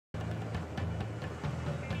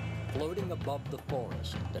Floating above the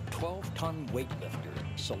forest, the 12-ton weightlifter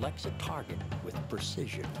selects a target with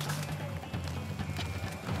precision.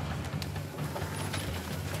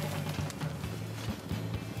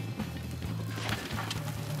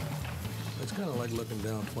 It's kind of like looking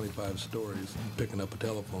down 25 stories and picking up a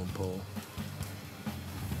telephone pole.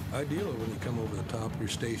 Ideally, when you come over the top, you're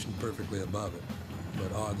stationed perfectly above it.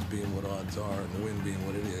 But odds being what odds are and the wind being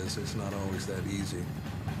what it is, it's not always that easy.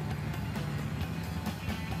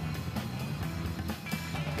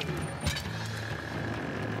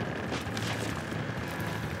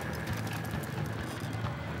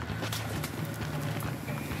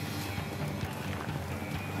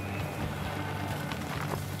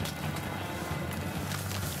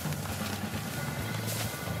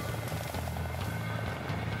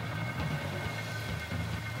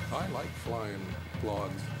 I like flying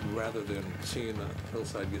logs rather than seeing the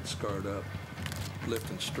hillside get scarred up.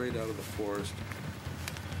 Lifting straight out of the forest,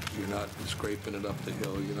 you're not scraping it up the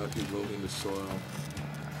hill, you're not eroding the soil.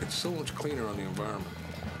 It's so much cleaner on the environment.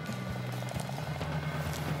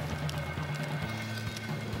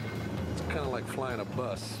 It's kind of like flying a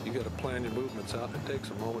bus. You got to plan your movements out, and it takes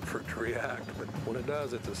a moment for it to react, but when it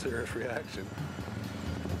does, it's a serious reaction.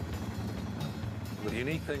 The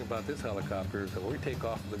unique thing about this helicopter is that when we take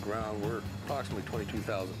off the ground, we're approximately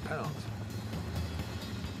 22,000 pounds.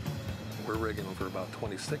 We're rigging them for about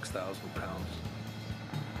 26,000 pounds.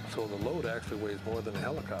 So the load actually weighs more than a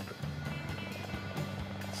helicopter.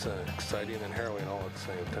 It's exciting and harrowing all at the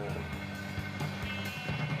same time.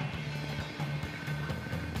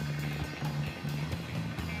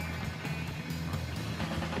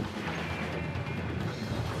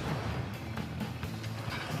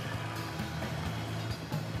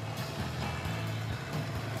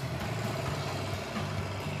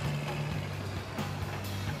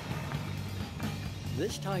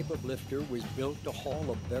 This type of lifter was built to haul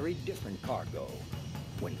a very different cargo.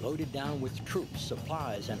 When loaded down with troops,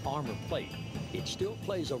 supplies, and armor plate, it still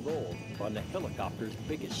plays a role on the helicopter's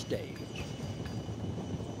biggest stage.